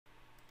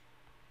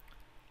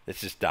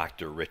This is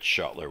Dr. Rich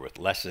Schuttler with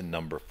lesson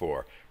number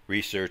 4,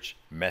 Research,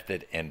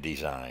 Method, and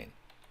Design.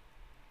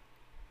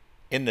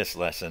 In this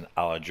lesson,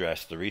 I'll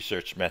address the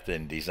research method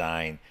and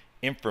design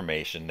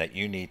information that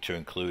you need to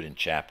include in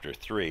Chapter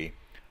 3.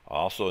 I'll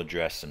also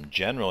address some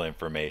general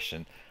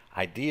information,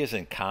 ideas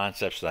and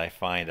concepts that I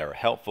find are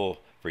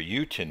helpful for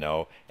you to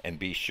know and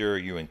be sure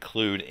you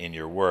include in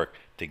your work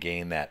to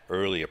gain that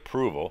early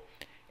approval.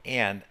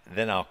 And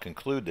then I'll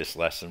conclude this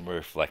lesson with a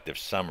reflective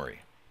summary.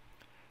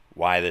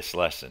 Why this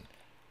lesson?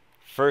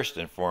 First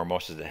and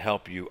foremost is to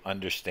help you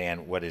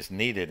understand what is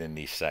needed in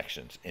these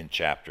sections in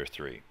Chapter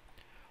 3.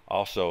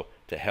 Also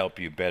to help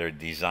you better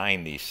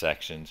design these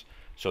sections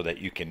so that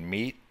you can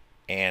meet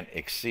and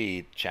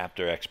exceed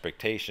chapter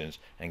expectations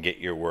and get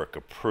your work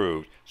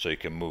approved so you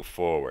can move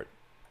forward.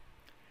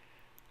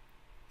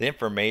 The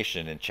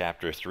information in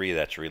Chapter 3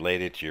 that's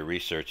related to your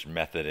research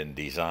method and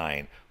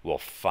design will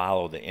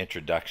follow the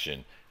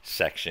introduction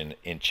section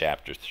in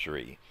Chapter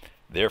 3.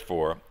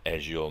 Therefore,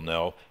 as you'll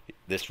know,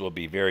 this will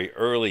be very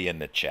early in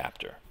the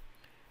chapter.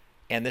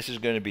 And this is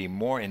going to be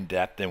more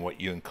in-depth than what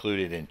you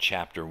included in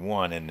Chapter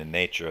 1 in the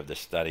nature of the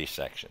study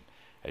section.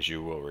 As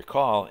you will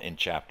recall, in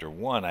Chapter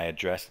 1 I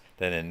addressed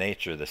that in the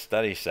nature of the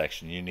study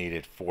section you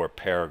needed 4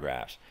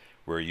 paragraphs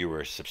where you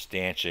were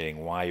substantiating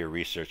why your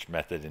research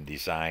method and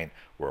design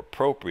were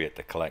appropriate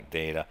to collect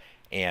data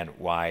and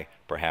why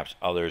perhaps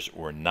others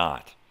were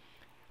not.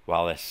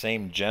 While the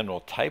same general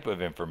type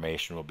of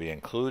information will be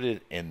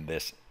included in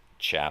this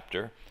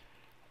chapter,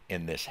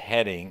 in this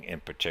heading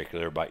in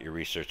particular about your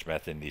research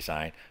method and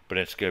design, but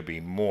it's going to be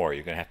more.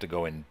 You're going to have to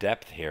go in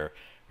depth here.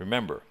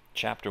 Remember,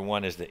 Chapter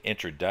 1 is the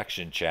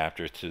introduction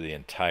chapter to the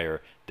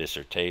entire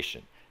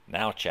dissertation.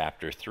 Now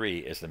Chapter 3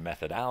 is the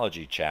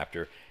methodology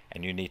chapter,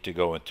 and you need to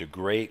go into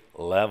great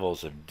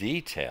levels of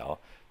detail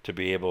to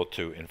be able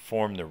to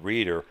inform the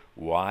reader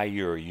why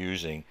you're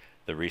using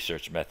the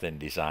research method and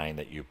design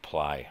that you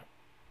apply.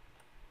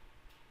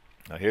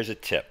 Now here's a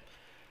tip.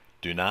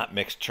 Do not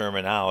mix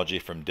terminology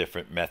from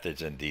different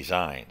methods and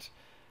designs.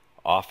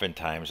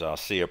 Oftentimes I'll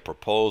see a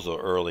proposal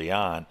early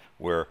on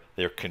where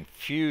they're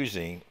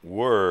confusing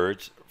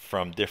words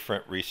from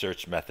different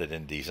research method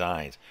and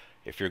designs.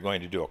 If you're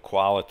going to do a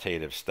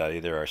qualitative study,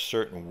 there are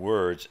certain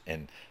words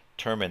and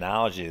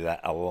terminology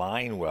that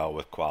align well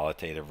with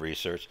qualitative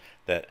research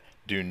that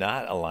do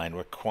not align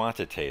with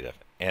quantitative,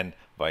 and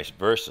vice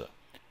versa.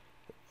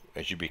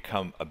 As you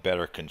become a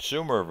better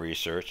consumer of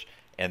research,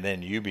 and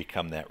then you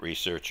become that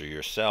researcher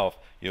yourself,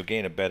 you'll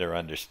gain a better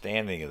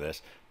understanding of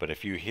this. But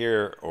if you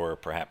hear or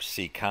perhaps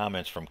see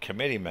comments from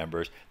committee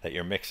members that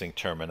you're mixing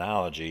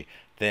terminology,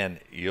 then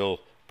you'll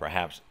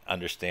perhaps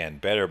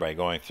understand better by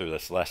going through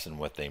this lesson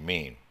what they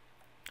mean.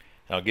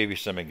 And I'll give you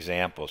some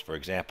examples. For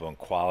example, in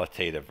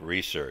qualitative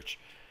research,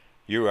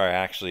 you are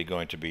actually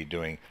going to be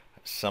doing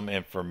some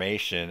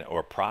information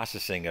or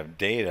processing of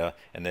data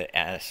in the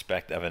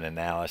aspect of an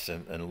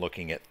analysis and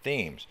looking at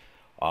themes.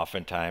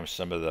 Oftentimes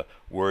some of the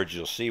words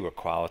you'll see with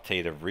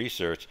qualitative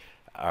research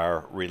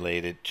are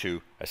related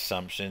to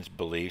assumptions,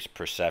 beliefs,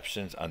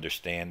 perceptions,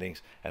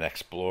 understandings, and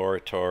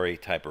exploratory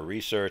type of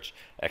research,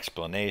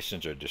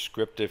 explanations or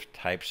descriptive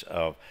types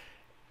of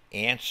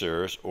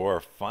answers or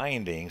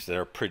findings that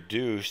are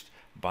produced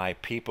by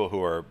people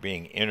who are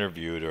being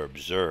interviewed or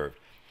observed.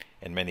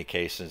 In many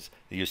cases,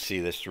 you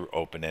see this through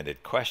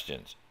open-ended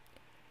questions.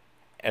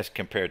 As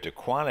compared to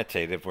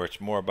quantitative, where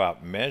it's more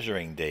about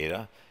measuring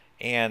data,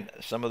 and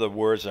some of the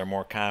words that are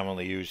more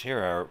commonly used here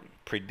are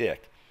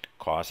predict,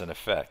 cause and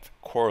effect,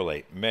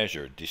 correlate,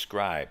 measure,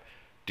 describe,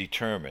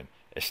 determine,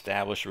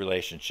 establish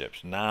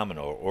relationships,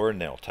 nominal or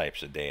ordinal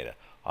types of data.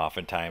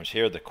 Oftentimes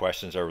here the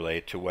questions are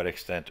related to what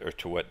extent or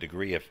to what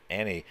degree, if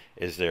any,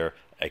 is there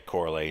a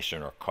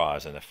correlation or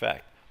cause and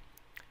effect.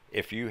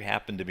 If you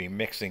happen to be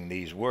mixing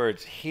these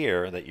words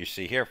here that you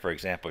see here, for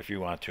example, if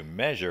you want to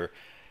measure,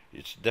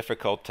 it's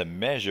difficult to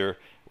measure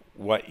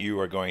what you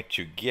are going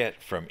to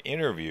get from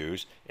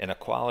interviews in a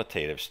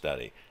qualitative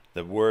study.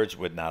 The words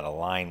would not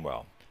align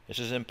well. This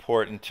is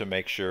important to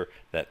make sure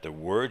that the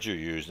words you're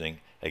using,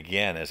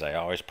 again, as I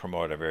always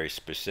promote, are very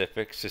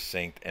specific,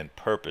 succinct, and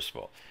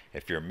purposeful.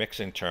 If you're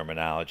mixing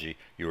terminology,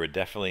 you are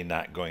definitely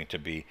not going to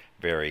be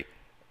very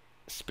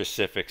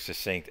specific,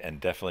 succinct, and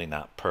definitely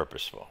not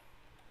purposeful.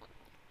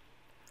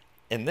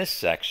 In this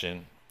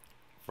section,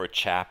 for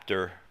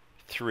Chapter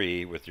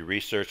 3 with the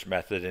research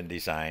method and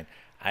design,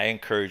 I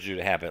encourage you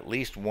to have at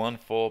least one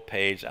full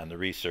page on the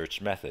research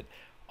method.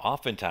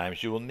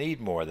 Oftentimes you will need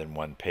more than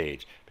one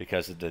page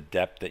because of the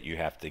depth that you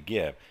have to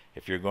give.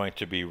 If you're going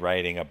to be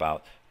writing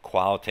about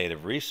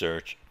qualitative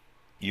research,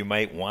 you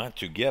might want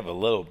to give a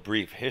little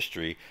brief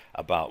history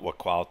about what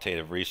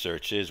qualitative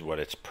research is, what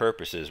its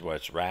purpose is, what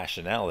its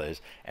rationale is,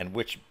 and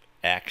which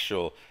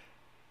actual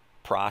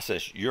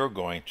process you're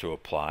going to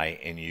apply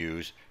and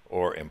use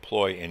or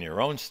employ in your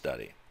own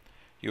study.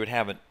 You would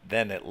have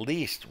then at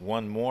least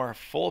one more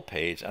full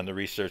page on the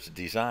research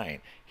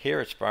design.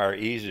 Here it's far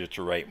easier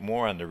to write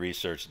more on the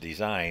research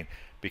design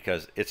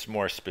because it's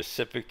more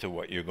specific to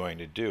what you're going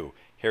to do.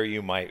 here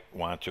you might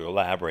want to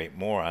elaborate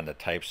more on the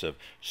types of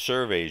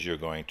surveys you're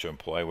going to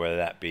employ, whether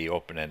that be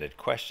open-ended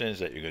questions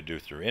that you're going to do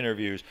through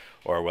interviews,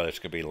 or whether it's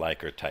going to be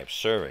Likert type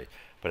survey.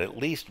 But at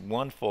least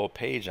one full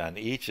page on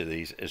each of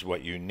these is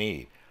what you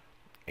need.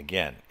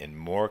 Again, in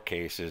more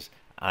cases,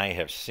 I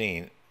have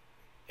seen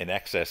in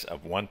excess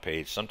of one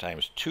page,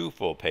 sometimes two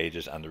full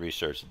pages on the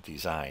research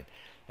design.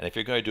 And if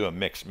you're going to do a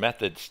mixed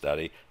method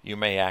study, you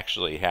may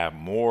actually have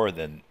more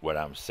than what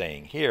I'm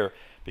saying here,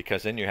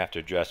 because then you have to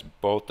address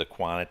both the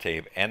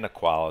quantitative and the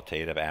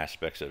qualitative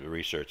aspects of the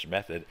research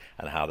method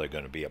and how they're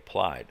going to be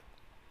applied.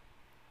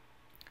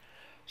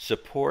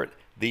 Support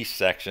these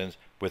sections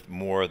with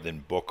more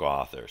than book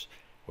authors.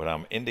 What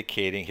I'm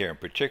indicating here in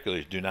particular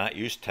is do not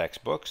use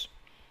textbooks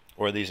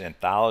or these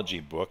anthology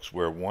books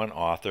where one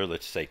author,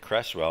 let's say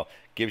Cresswell,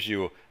 gives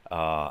you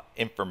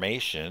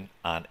information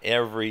on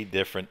every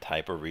different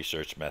type of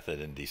research method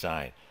and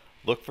design.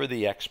 Look for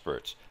the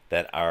experts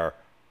that are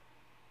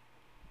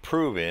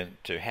proven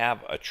to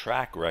have a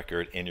track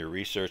record in your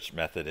research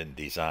method and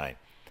design.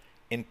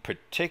 In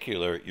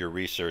particular, your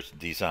research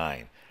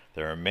design.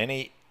 There are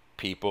many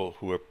people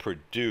who have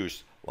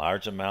produced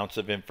large amounts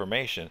of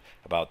information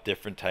about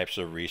different types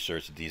of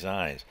research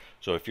designs.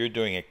 So if you're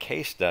doing a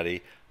case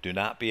study, do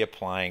not be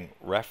applying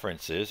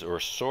references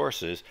or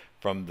sources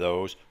from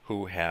those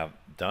who have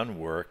done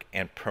work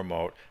and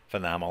promote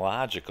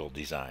phenomenological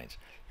designs.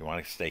 You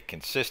want to stay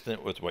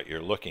consistent with what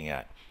you're looking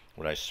at.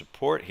 What I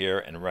support here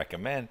and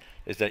recommend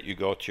is that you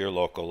go to your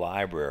local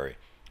library,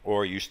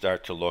 or you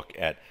start to look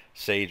at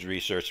SAGE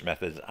research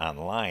methods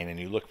online and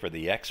you look for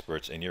the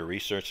experts in your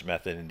research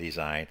method and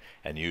design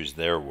and use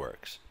their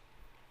works.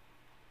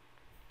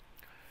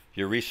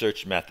 Your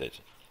research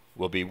methods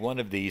will be one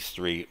of these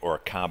three or a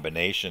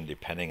combination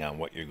depending on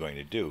what you're going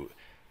to do.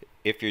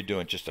 If you're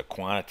doing just a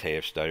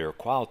quantitative study or a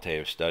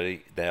qualitative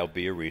study, that'll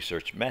be a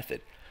research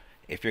method.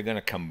 If you're going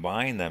to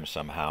combine them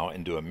somehow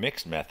and do a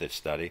mixed method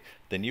study,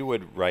 then you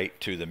would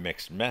write to the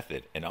mixed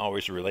method and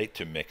always relate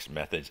to mixed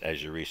methods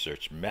as your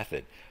research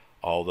method,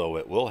 although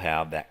it will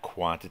have that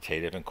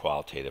quantitative and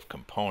qualitative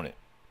component.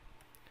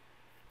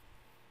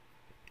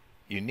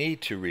 You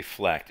need to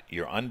reflect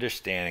your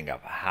understanding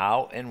of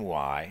how and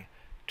why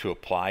to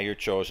apply your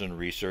chosen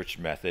research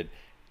method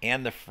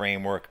and the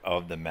framework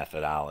of the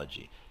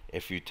methodology.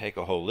 If you take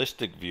a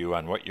holistic view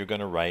on what you're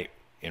going to write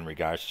in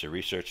regards to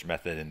research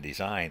method and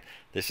design,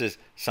 this is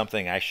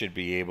something I should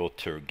be able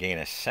to gain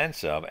a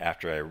sense of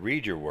after I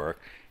read your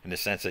work, in the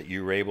sense that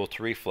you're able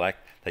to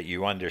reflect that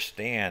you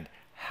understand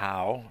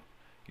how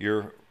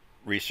your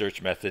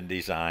research method and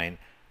design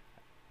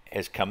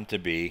has come to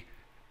be,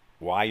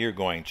 why you're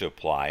going to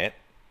apply it,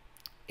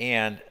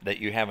 and that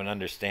you have an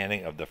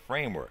understanding of the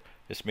framework.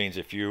 This means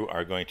if you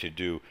are going to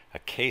do a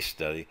case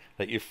study,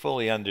 that you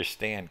fully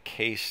understand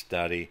case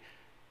study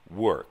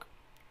work.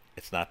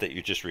 It's not that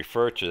you just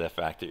refer to the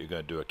fact that you're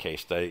going to do a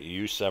case study.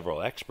 You use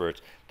several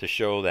experts to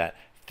show that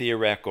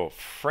theoretical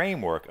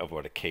framework of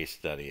what a case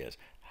study is.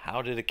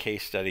 How did a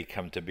case study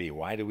come to be?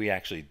 Why do we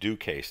actually do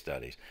case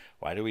studies?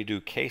 Why do we do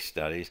case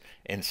studies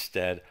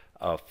instead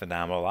of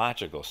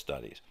phenomenological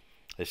studies?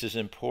 This is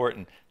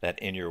important that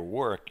in your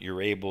work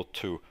you're able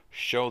to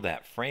show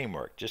that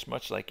framework, just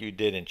much like you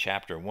did in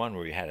Chapter 1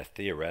 where you had a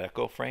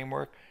theoretical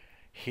framework.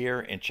 Here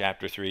in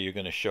Chapter 3 you're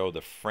going to show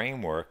the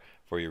framework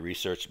for your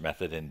research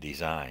method and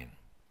design.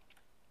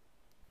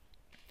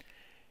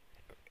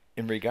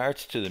 In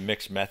regards to the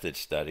mixed method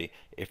study,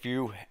 if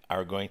you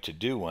are going to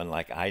do one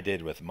like I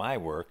did with my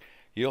work,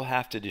 you'll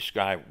have to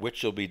describe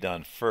which will be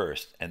done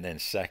first and then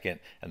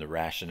second, and the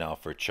rationale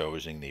for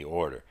choosing the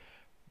order.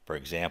 For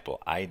example,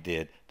 I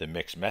did the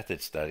mixed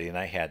method study and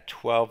I had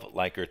 12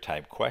 Likert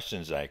type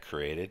questions I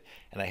created,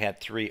 and I had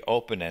 3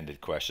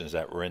 open-ended questions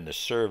that were in the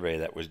survey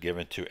that was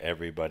given to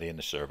everybody in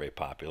the survey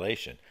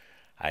population.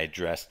 I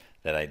addressed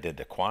that I did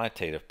the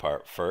quantitative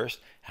part first,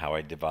 how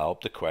I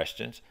developed the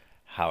questions,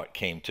 how it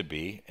came to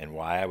be, and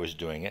why I was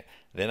doing it.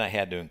 Then I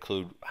had to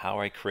include how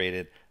I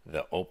created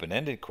the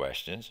open-ended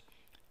questions,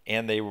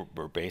 and they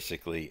were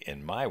basically,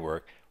 in my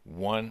work,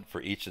 one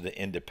for each of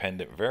the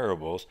independent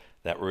variables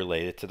that were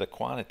related to the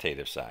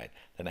quantitative side.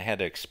 Then I had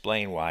to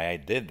explain why I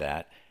did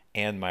that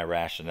and my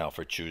rationale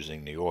for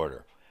choosing the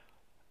order.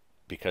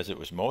 Because it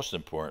was most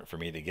important for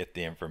me to get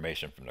the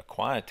information from the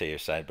quantitative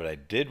side, but I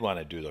did want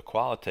to do the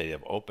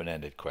qualitative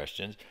open-ended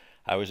questions,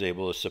 I was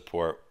able to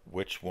support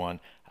which one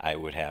I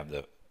would have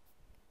the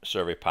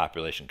survey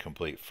population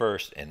complete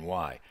first and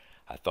why.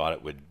 I thought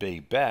it would be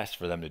best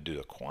for them to do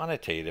the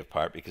quantitative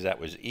part because that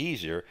was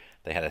easier.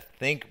 They had to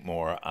think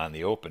more on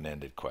the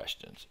open-ended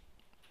questions.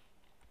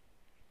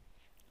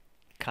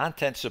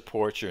 Content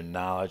supports your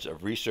knowledge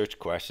of research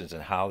questions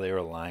and how they are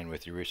aligned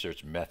with your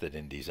research method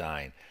and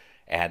design.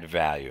 Add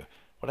value.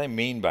 What I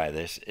mean by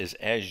this is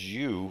as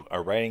you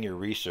are writing your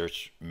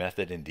research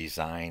method and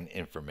design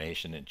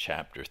information in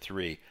Chapter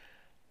 3,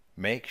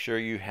 make sure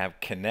you have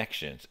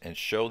connections and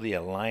show the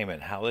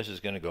alignment, how this is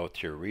going to go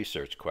to your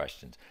research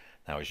questions.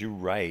 Now, as you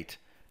write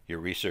your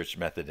research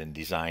method and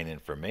design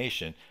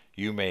information,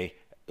 you may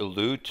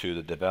allude to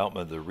the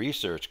development of the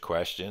research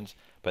questions,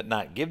 but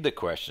not give the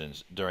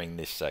questions during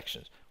these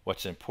sections.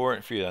 What's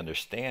important for you to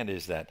understand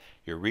is that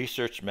your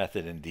research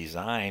method and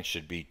design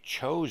should be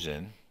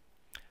chosen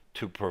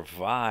to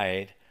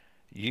provide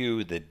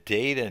you the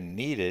data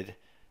needed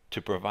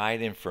to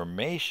provide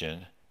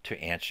information to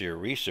answer your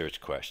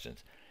research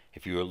questions.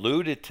 If you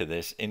alluded to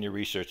this in your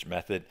research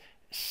method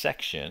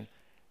section,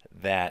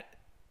 that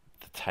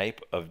the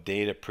type of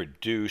data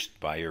produced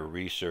by your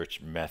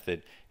research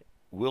method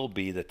will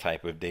be the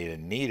type of data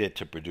needed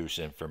to produce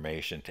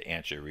information to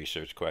answer your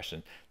research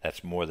question,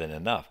 that's more than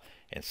enough.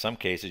 In some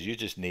cases, you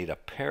just need a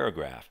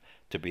paragraph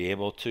to be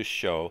able to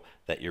show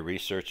that your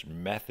research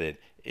method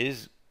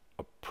is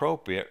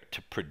appropriate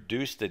to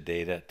produce the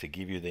data to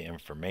give you the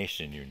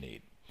information you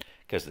need.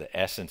 Because the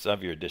essence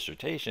of your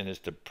dissertation is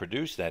to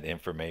produce that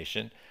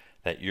information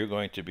that you're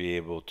going to be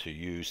able to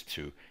use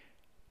to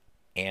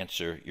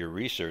answer your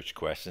research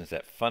questions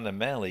that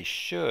fundamentally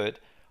should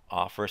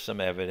offer some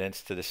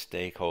evidence to the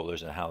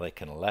stakeholders on how they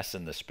can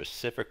lessen the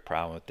specific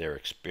problem that they're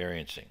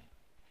experiencing.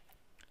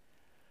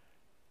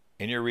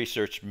 In your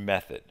research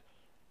method,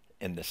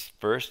 in this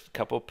first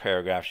couple of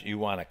paragraphs, you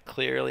want to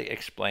clearly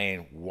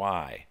explain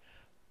why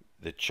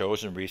the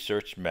chosen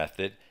research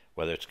method,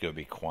 whether it's going to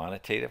be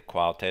quantitative,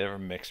 qualitative, or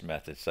mixed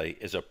method study,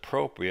 is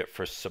appropriate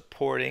for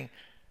supporting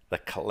the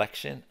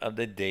collection of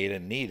the data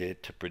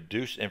needed to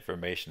produce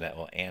information that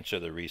will answer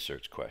the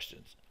research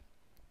questions.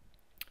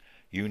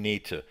 You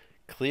need to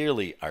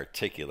clearly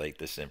articulate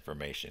this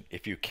information.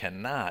 If you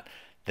cannot,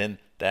 then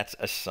that's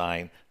a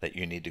sign that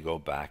you need to go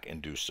back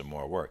and do some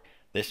more work.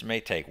 This may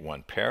take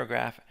one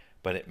paragraph,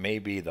 but it may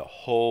be the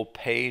whole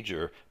page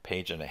or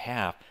page and a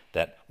half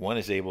that one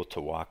is able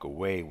to walk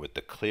away with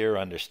the clear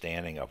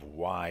understanding of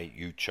why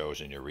you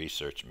chosen your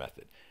research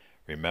method.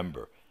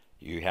 Remember,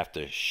 you have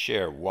to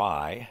share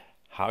why,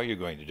 how you're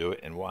going to do it,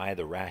 and why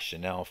the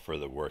rationale for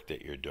the work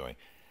that you're doing.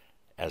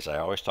 As I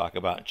always talk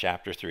about in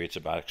Chapter 3, it's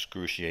about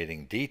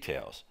excruciating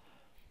details.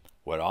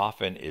 What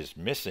often is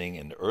missing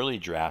in the early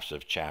drafts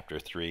of Chapter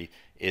 3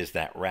 is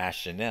that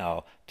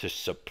rationale to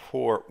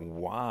support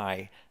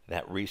why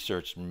that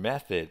research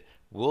method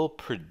will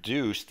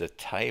produce the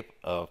type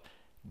of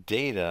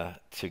data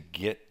to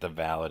get the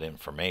valid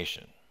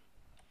information.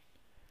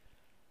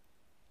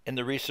 In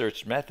the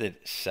research method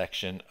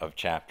section of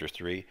Chapter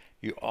 3,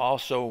 you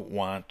also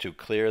want to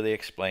clearly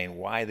explain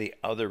why the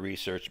other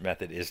research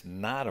method is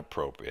not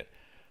appropriate.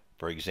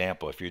 For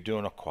example, if you're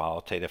doing a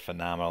qualitative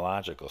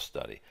phenomenological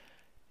study,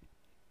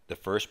 the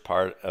first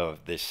part of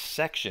this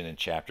section in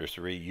Chapter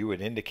 3, you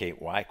would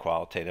indicate why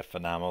qualitative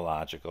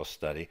phenomenological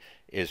study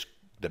is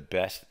the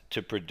best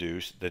to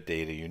produce the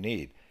data you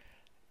need.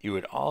 You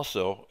would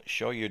also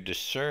show your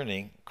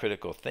discerning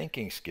critical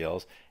thinking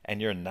skills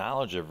and your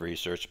knowledge of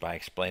research by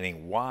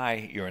explaining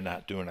why you're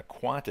not doing a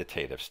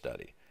quantitative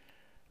study.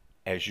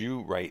 As you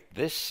write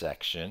this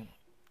section,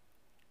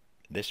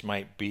 this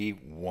might be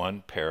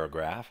one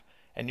paragraph,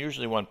 and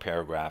usually one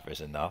paragraph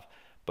is enough,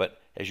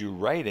 but as you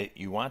write it,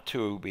 you want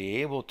to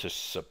be able to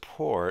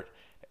support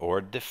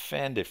or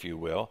defend, if you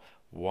will,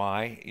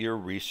 why your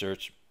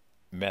research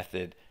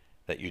method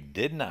that you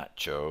did not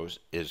choose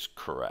is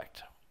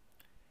correct.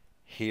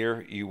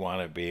 Here you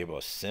want to be able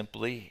to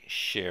simply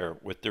share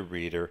with the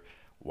reader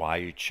why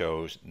you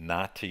chose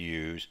not to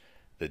use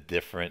the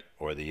different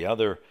or the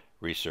other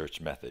research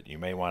method. You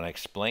may want to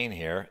explain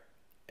here,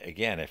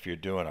 again, if you're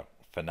doing a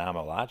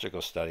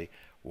phenomenological study,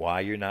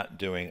 why you're not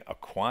doing a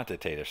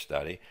quantitative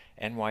study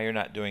and why you're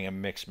not doing a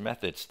mixed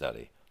method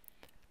study.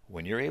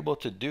 When you're able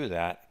to do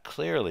that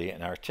clearly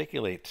and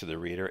articulate to the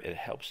reader, it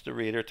helps the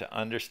reader to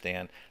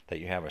understand that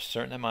you have a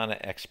certain amount of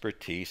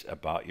expertise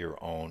about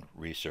your own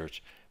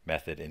research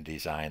method and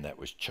design that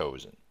was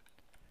chosen.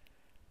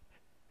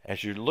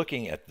 As you're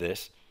looking at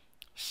this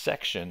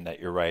section that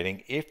you're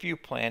writing, if you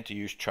plan to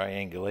use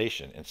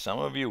triangulation, and some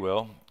of you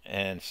will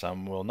and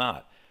some will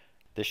not,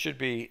 this should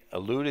be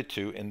alluded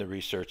to in the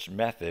research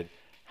method,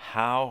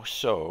 how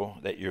so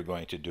that you're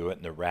going to do it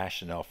and the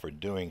rationale for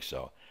doing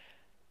so.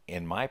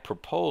 In my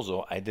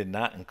proposal, I did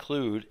not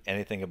include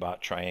anything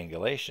about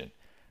triangulation,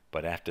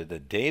 but after the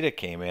data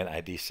came in,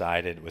 I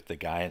decided with the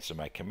guidance of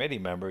my committee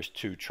members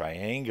to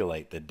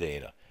triangulate the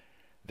data.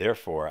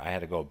 Therefore, I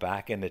had to go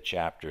back into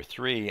Chapter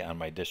 3 on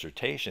my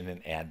dissertation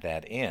and add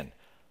that in.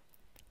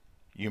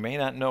 You may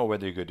not know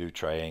whether you're going to do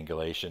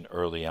triangulation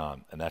early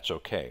on, and that's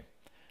okay.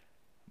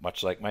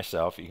 Much like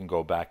myself, you can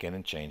go back in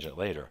and change it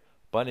later.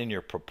 But in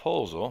your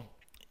proposal,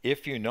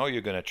 if you know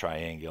you're going to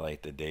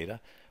triangulate the data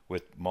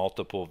with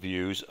multiple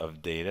views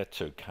of data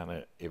to kind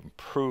of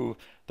improve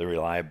the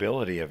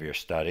reliability of your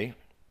study,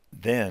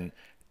 then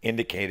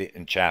indicate it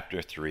in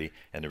Chapter 3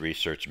 and the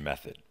research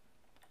method.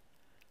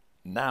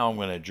 Now I'm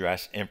going to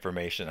address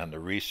information on the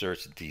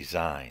research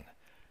design.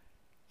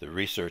 The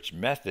research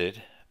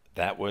method,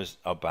 that was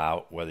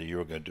about whether you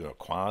were going to do a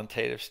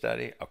quantitative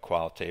study, a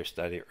qualitative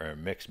study, or a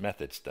mixed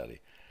method study.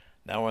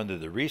 Now under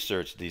the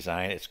research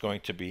design, it's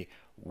going to be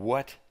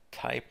what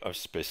type of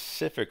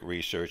specific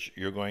research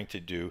you're going to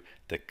do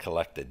to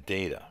collect the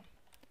data.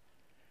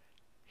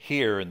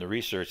 Here in the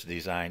research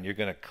design, you're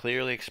going to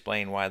clearly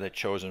explain why the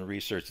chosen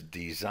research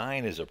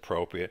design is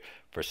appropriate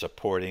for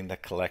supporting the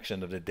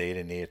collection of the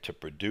data needed to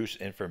produce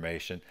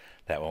information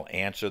that will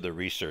answer the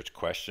research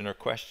question or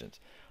questions.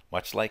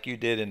 Much like you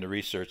did in the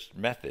research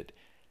method,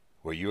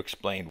 where you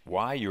explained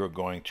why you are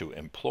going to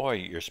employ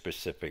your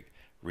specific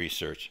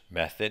research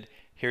method,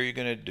 here you're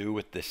going to do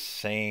with the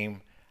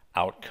same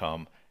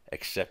outcome,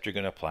 except you're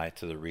going to apply it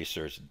to the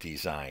research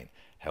design.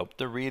 Help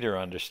the reader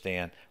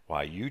understand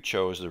why you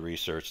chose the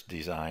research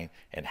design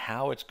and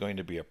how it's going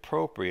to be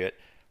appropriate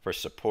for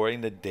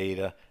supporting the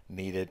data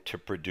needed to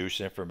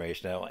produce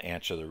information that will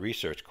answer the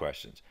research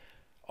questions.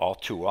 All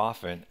too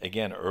often,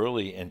 again,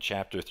 early in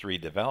Chapter 3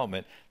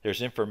 development,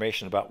 there's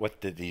information about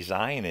what the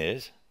design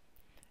is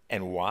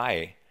and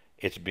why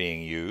it's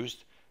being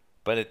used,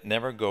 but it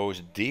never goes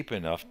deep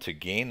enough to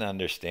gain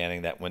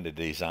understanding that when the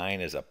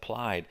design is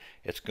applied,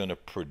 it's going to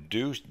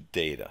produce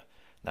data.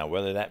 Now,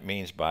 whether that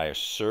means by a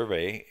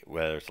survey,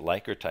 whether it's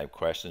Likert type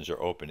questions or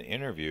open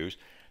interviews,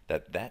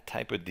 that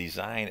type of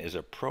design is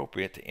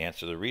appropriate to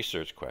answer the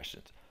research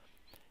questions.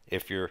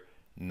 If you're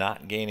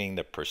not gaining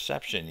the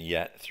perception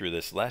yet through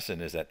this lesson,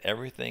 is that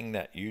everything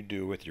that you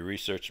do with your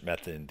research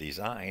method and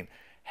design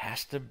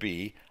has to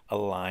be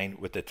aligned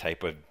with the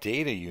type of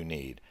data you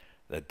need.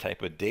 The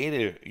type of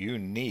data you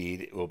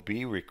need will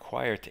be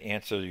required to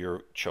answer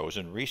your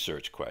chosen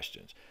research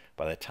questions.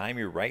 By the time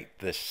you write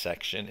this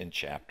section in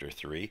Chapter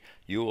 3,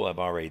 you will have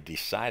already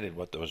decided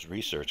what those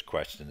research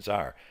questions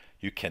are.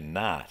 You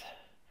cannot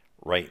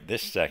write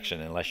this section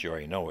unless you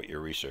already know what your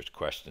research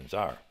questions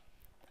are.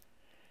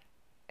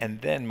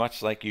 And then,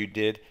 much like you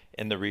did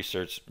in the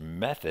research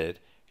method,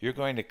 you're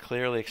going to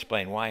clearly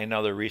explain why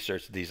another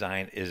research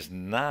design is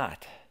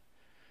not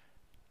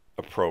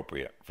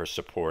appropriate for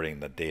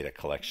supporting the data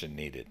collection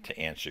needed to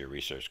answer your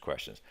research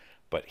questions.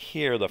 But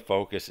here the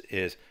focus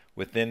is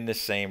within the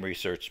same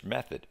research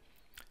method.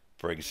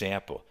 For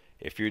example,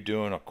 if you're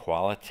doing a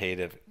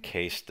qualitative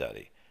case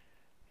study,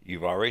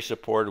 you've already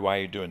supported why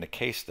you're doing the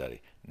case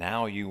study.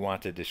 Now you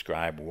want to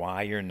describe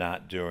why you're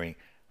not doing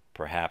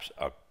perhaps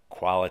a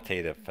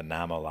qualitative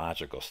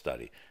phenomenological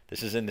study.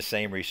 This is in the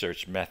same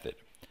research method.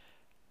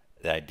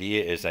 The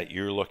idea is that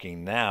you're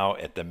looking now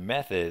at the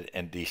method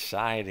and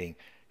deciding,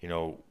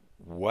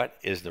 what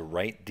is the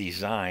right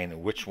design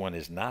and which one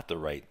is not the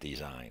right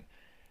design.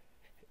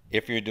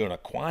 If you're doing a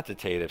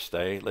quantitative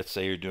study, let's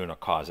say you're doing a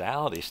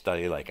causality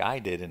study like I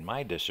did in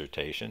my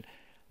dissertation,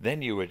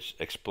 then you would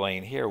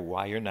explain here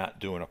why you're not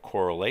doing a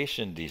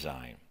correlation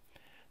design.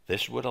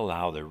 This would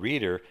allow the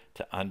reader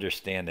to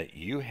understand that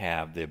you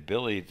have the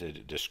ability to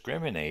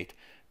discriminate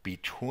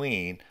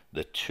between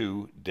the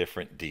two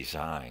different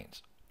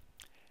designs.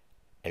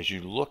 As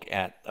you look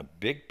at a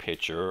big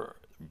picture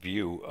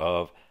view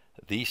of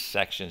these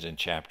sections in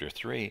Chapter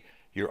 3,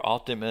 you're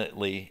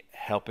ultimately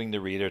helping the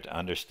reader to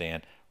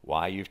understand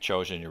why you've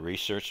chosen your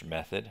research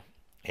method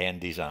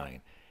and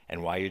design,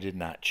 and why you did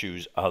not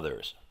choose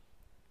others.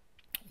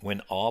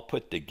 When all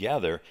put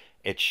together,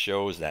 it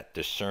shows that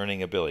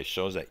discerning ability. It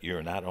shows that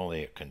you're not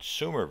only a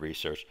consumer of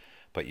research,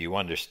 but you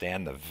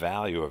understand the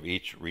value of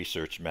each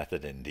research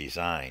method and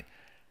design.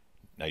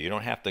 Now, you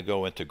don't have to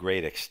go into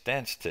great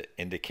extents to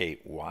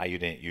indicate why you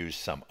didn't use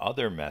some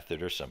other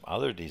method or some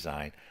other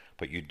design,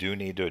 but you do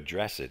need to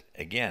address it.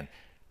 Again,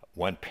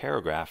 one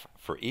paragraph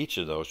for each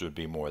of those would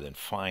be more than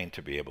fine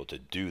to be able to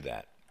do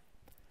that.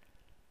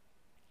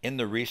 In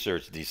the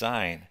research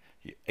design,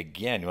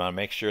 again, you want to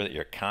make sure that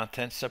your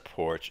content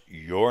supports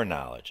your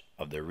knowledge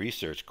of the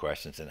research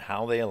questions and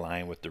how they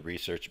align with the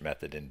research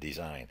method and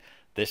design.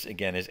 This,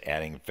 again, is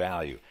adding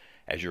value.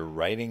 As you're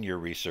writing your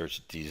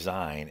research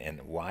design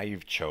and why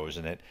you've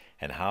chosen it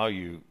and how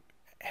you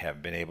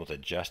have been able to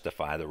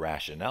justify the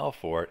rationale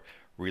for it,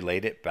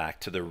 relate it back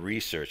to the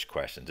research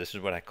questions. This is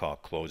what I call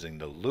closing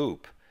the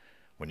loop.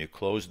 When you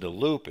close the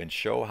loop and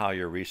show how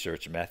your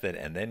research method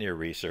and then your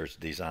research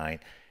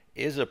design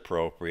is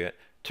appropriate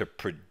to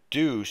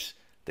produce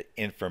the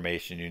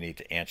information you need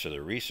to answer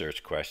the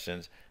research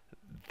questions,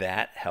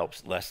 that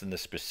helps lessen the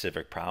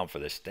specific problem for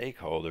the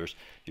stakeholders.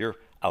 You're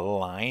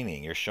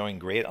aligning, you're showing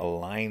great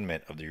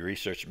alignment of the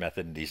research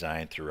method and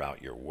design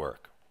throughout your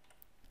work.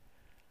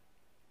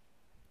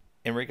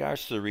 In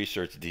regards to the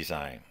research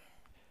design,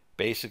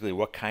 basically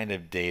what kind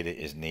of data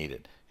is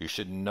needed. You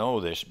should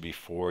know this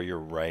before you're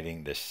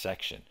writing this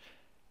section.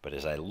 But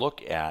as I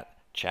look at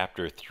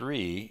Chapter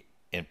 3,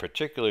 in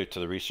particular to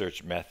the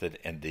research method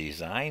and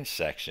design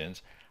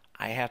sections,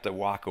 I have to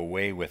walk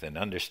away with an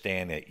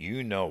understanding that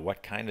you know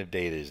what kind of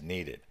data is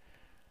needed.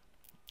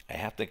 I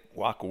have to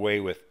walk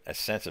away with a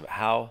sense of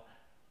how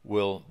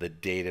will the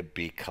data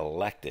be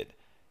collected.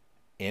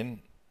 In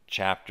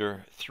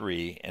Chapter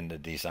 3 in the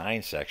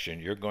design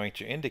section, you're going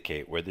to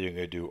indicate whether you're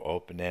going to do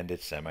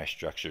open-ended,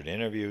 semi-structured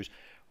interviews,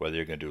 whether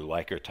you're going to do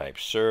Likert type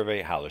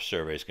survey, how the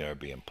survey is going to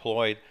be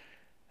employed.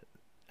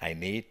 I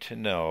need to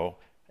know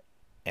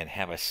and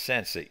have a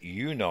sense that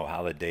you know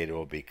how the data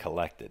will be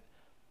collected.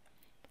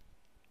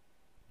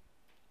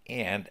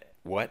 And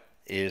what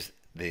is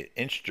the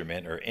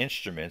instrument or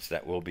instruments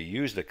that will be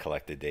used to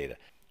collect the data?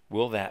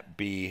 Will that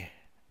be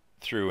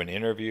through an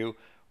interview?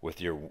 with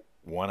your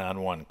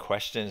one-on-one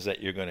questions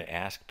that you're going to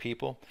ask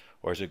people,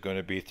 or is it going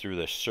to be through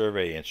the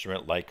survey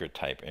instrument, Likert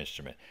type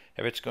instrument?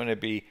 If it's going to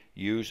be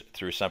used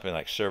through something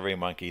like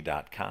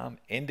surveymonkey.com,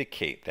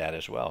 indicate that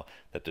as well,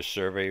 that the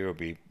survey will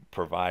be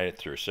provided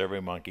through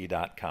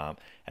surveymonkey.com,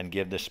 and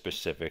give the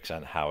specifics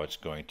on how it's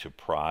going to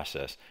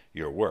process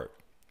your work.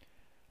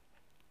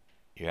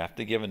 You have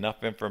to give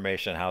enough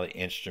information on how the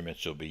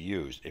instruments will be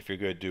used. If you're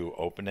going to do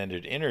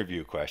open-ended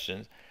interview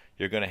questions,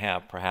 you're going to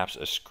have perhaps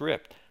a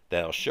script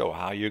that'll show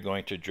how you're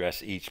going to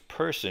address each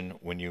person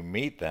when you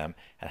meet them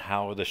and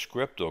how the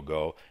script will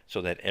go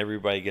so that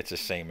everybody gets the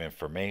same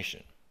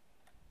information.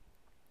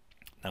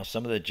 Now,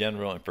 some of the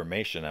general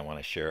information I want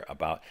to share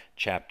about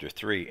Chapter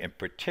 3, in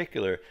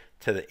particular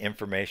to the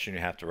information you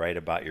have to write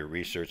about your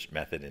research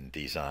method and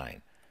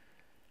design.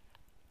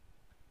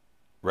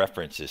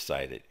 References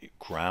cited.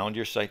 Ground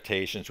your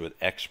citations with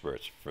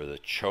experts for the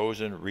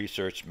chosen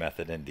research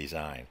method and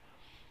design.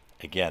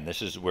 Again,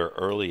 this is where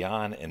early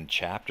on in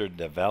chapter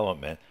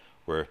development,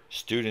 where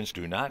students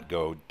do not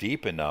go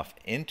deep enough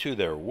into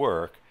their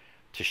work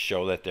to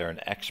show that they're an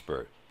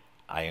expert.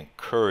 I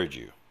encourage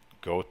you,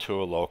 go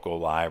to a local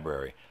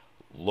library,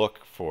 look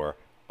for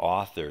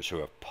authors who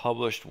have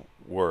published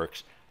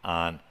works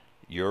on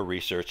your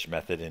research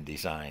method and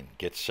design.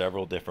 Get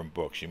several different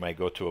books. You might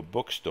go to a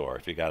bookstore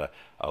if you got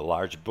a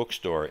large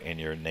bookstore in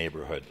your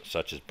neighborhood,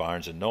 such as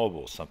Barnes and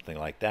Noble, something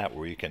like that,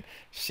 where you can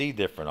see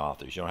different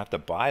authors. You don't have to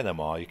buy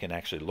them all. You can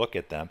actually look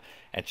at them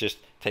and just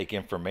take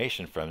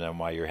information from them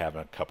while you're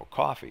having a cup of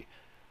coffee.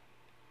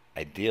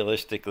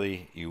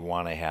 Idealistically, you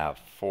want to have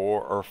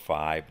 4 or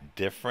 5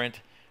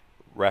 different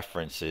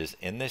references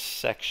in this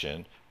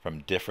section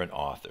from different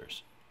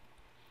authors.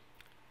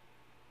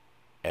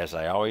 As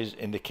I always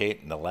indicate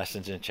in the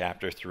lessons in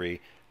Chapter 3,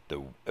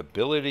 the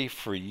ability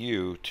for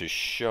you to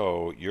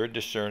show your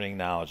discerning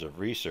knowledge of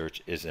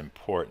research is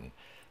important.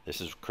 This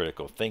is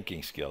critical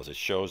thinking skills. It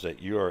shows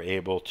that you are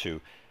able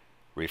to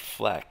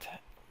reflect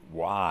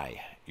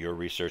why your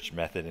research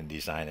method and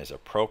design is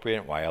appropriate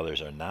and why others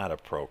are not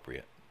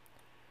appropriate.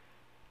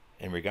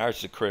 In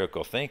regards to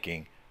critical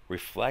thinking,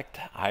 reflect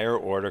higher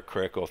order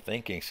critical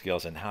thinking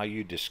skills and how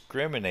you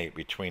discriminate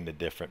between the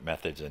different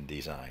methods and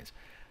designs.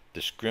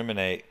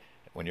 Discriminate.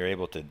 When you're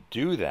able to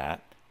do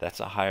that,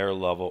 that's a higher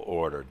level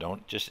order.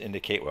 Don't just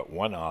indicate what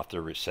one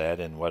author said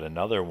and what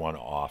another one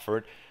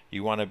offered.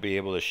 You want to be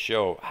able to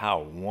show how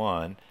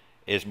one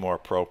is more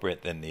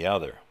appropriate than the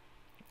other.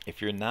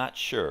 If you're not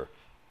sure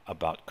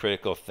about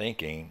critical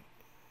thinking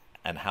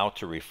and how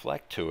to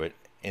reflect to it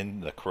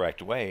in the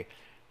correct way,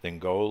 then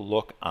go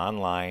look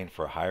online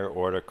for higher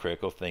order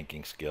critical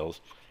thinking skills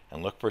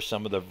and look for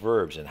some of the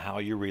verbs and how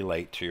you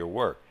relate to your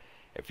work.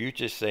 If you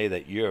just say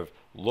that you have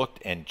looked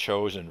and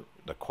chosen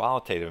the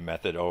qualitative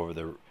method over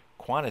the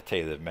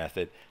quantitative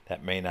method,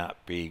 that may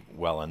not be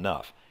well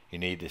enough. You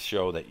need to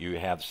show that you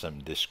have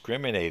some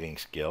discriminating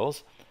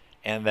skills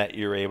and that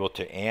you're able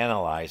to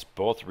analyze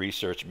both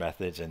research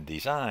methods and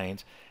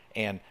designs,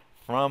 and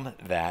from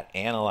that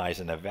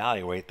analyze and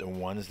evaluate the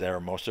ones that are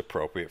most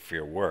appropriate for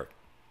your work.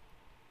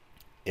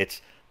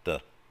 It's the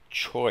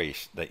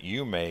choice that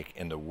you make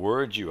in the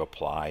words you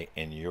apply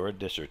in your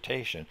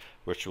dissertation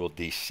which will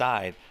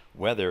decide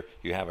whether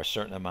you have a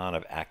certain amount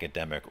of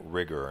academic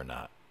rigor or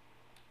not.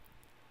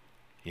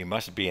 You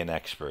must be an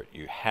expert.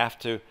 You have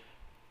to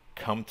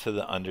come to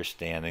the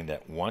understanding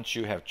that once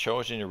you have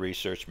chosen your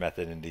research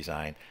method and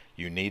design,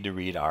 you need to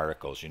read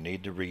articles, you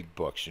need to read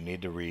books, you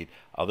need to read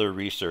other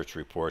research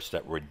reports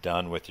that were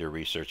done with your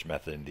research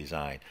method and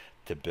design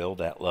to build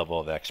that level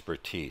of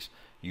expertise.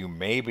 You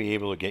may be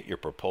able to get your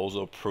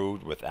proposal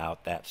approved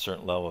without that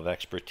certain level of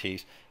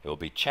expertise. It will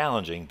be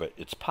challenging, but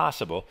it's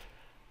possible.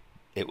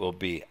 It will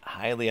be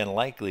highly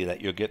unlikely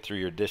that you'll get through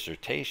your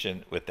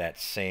dissertation with that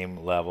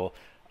same level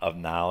of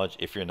knowledge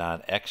if you're not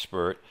an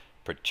expert,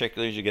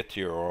 particularly as you get to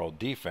your oral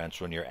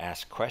defense when you're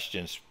asked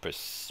questions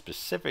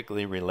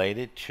specifically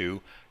related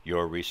to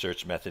your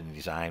research method and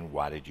design.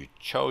 Why did you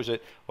choose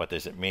it? What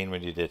does it mean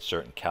when you did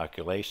certain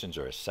calculations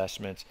or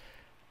assessments?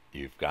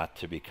 You've got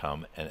to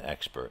become an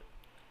expert.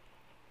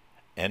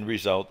 End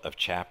result of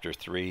Chapter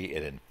 3,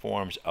 it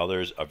informs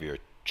others of your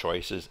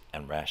choices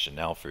and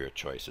rationale for your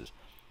choices.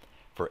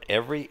 For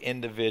every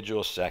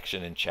individual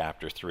section in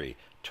Chapter 3,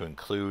 to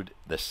include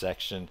the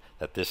section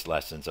that this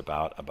lesson's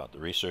about the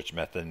research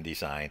method and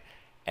design,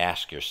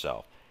 ask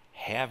yourself,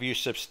 have you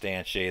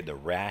substantiated the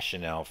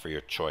rationale for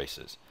your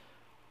choices?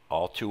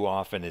 All too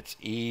often it's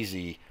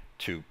easy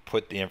to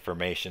put the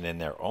information in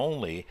there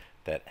only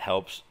that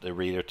helps the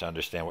reader to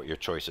understand what your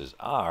choices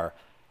are.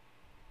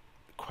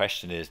 The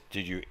question is,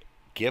 did you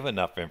give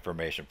enough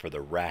information for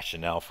the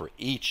rationale for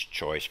each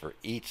choice, for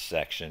each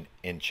section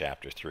in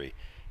Chapter 3?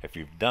 If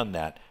you've done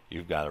that,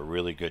 you've got a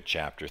really good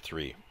Chapter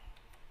 3.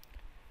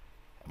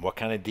 And what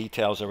kind of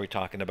details are we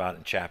talking about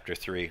in Chapter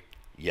 3?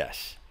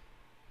 Yes,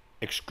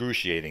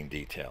 excruciating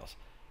details.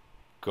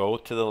 Go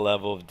to the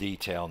level of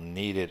detail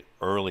needed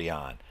early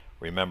on.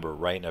 Remember,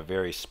 write in a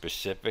very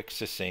specific,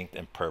 succinct,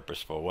 and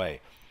purposeful way.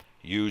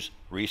 Use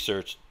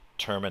research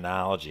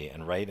terminology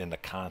and write in the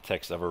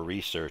context of a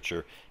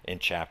researcher in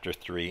Chapter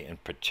 3 in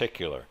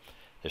particular.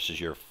 This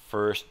is your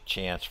first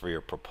chance for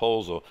your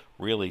proposal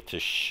really to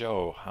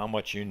show how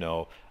much you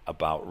know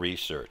about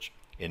research,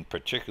 in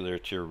particular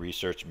to your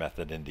research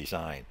method and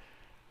design.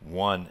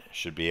 One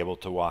should be able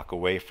to walk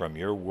away from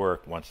your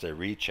work once they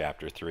read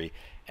Chapter 3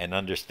 and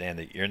understand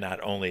that you're not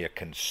only a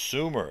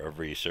consumer of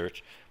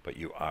research, but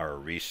you are a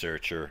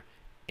researcher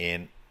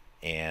in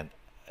and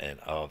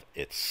of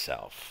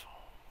itself.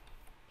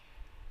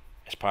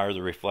 As part of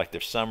the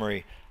reflective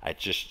summary, I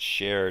just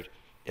shared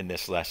in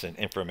this lesson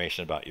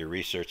information about your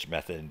research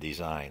method and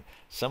design.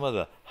 Some of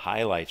the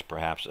highlights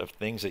perhaps of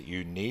things that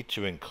you need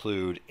to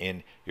include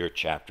in your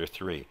Chapter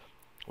 3.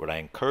 What I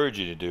encourage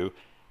you to do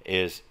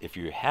is, if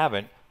you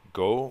haven't,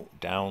 go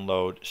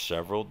download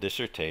several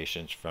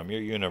dissertations from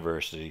your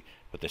university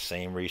with the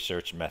same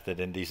research method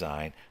and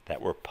design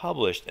that were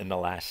published in the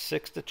last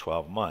 6 to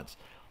 12 months.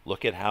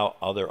 Look at how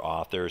other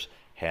authors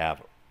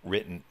have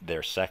written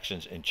their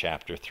sections in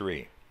Chapter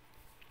 3.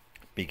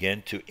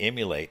 Begin to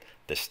emulate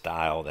the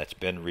style that's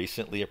been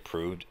recently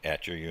approved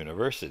at your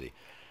university.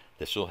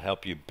 This will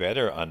help you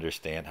better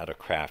understand how to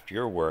craft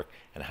your work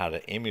and how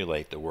to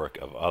emulate the work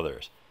of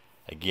others.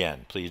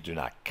 Again, please do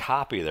not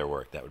copy their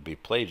work. That would be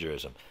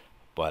plagiarism.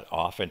 But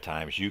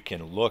oftentimes you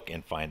can look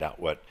and find out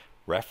what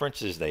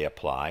references they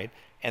applied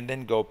and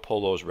then go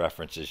pull those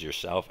references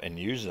yourself and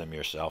use them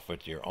yourself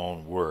with your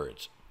own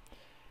words.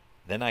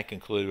 Then I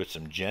conclude with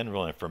some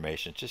general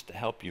information just to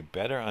help you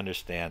better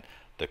understand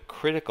the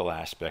critical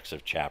aspects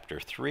of Chapter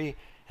 3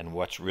 and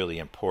what's really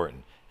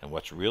important. And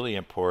what's really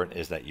important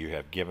is that you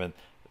have given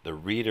the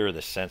reader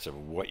the sense of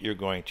what you're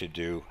going to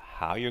do,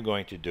 how you're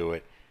going to do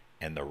it,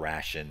 and the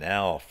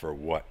rationale for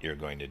what you're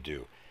going to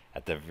do.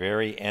 At the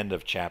very end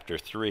of Chapter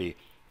 3,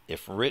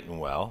 if written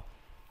well,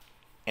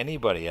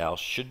 anybody else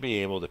should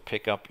be able to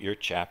pick up your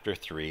Chapter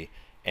 3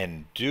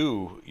 and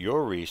do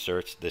your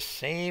research the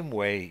same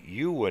way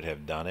you would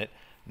have done it,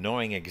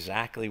 knowing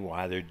exactly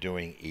why they're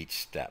doing each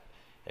step.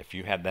 If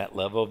you have that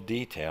level of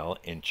detail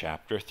in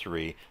Chapter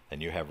 3,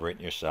 then you have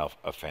written yourself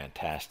a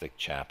fantastic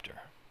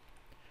chapter.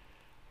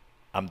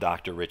 I'm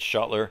Dr. Rich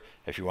Schuttler.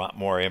 If you want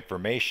more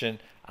information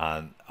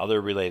on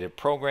other related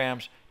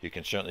programs, you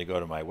can certainly go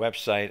to my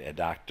website at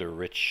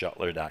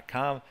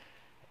drrichschuttler.com.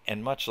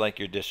 And much like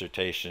your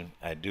dissertation,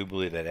 I do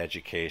believe that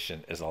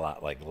education is a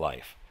lot like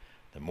life.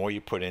 The more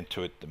you put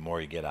into it, the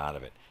more you get out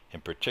of it.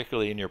 And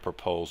particularly in your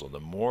proposal, the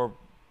more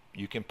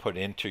you can put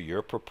into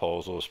your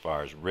proposal as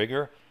far as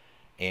rigor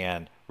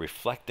and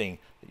reflecting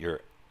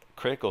your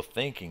critical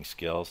thinking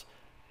skills,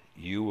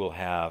 you will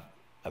have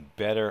a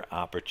better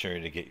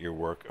opportunity to get your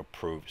work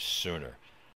approved sooner.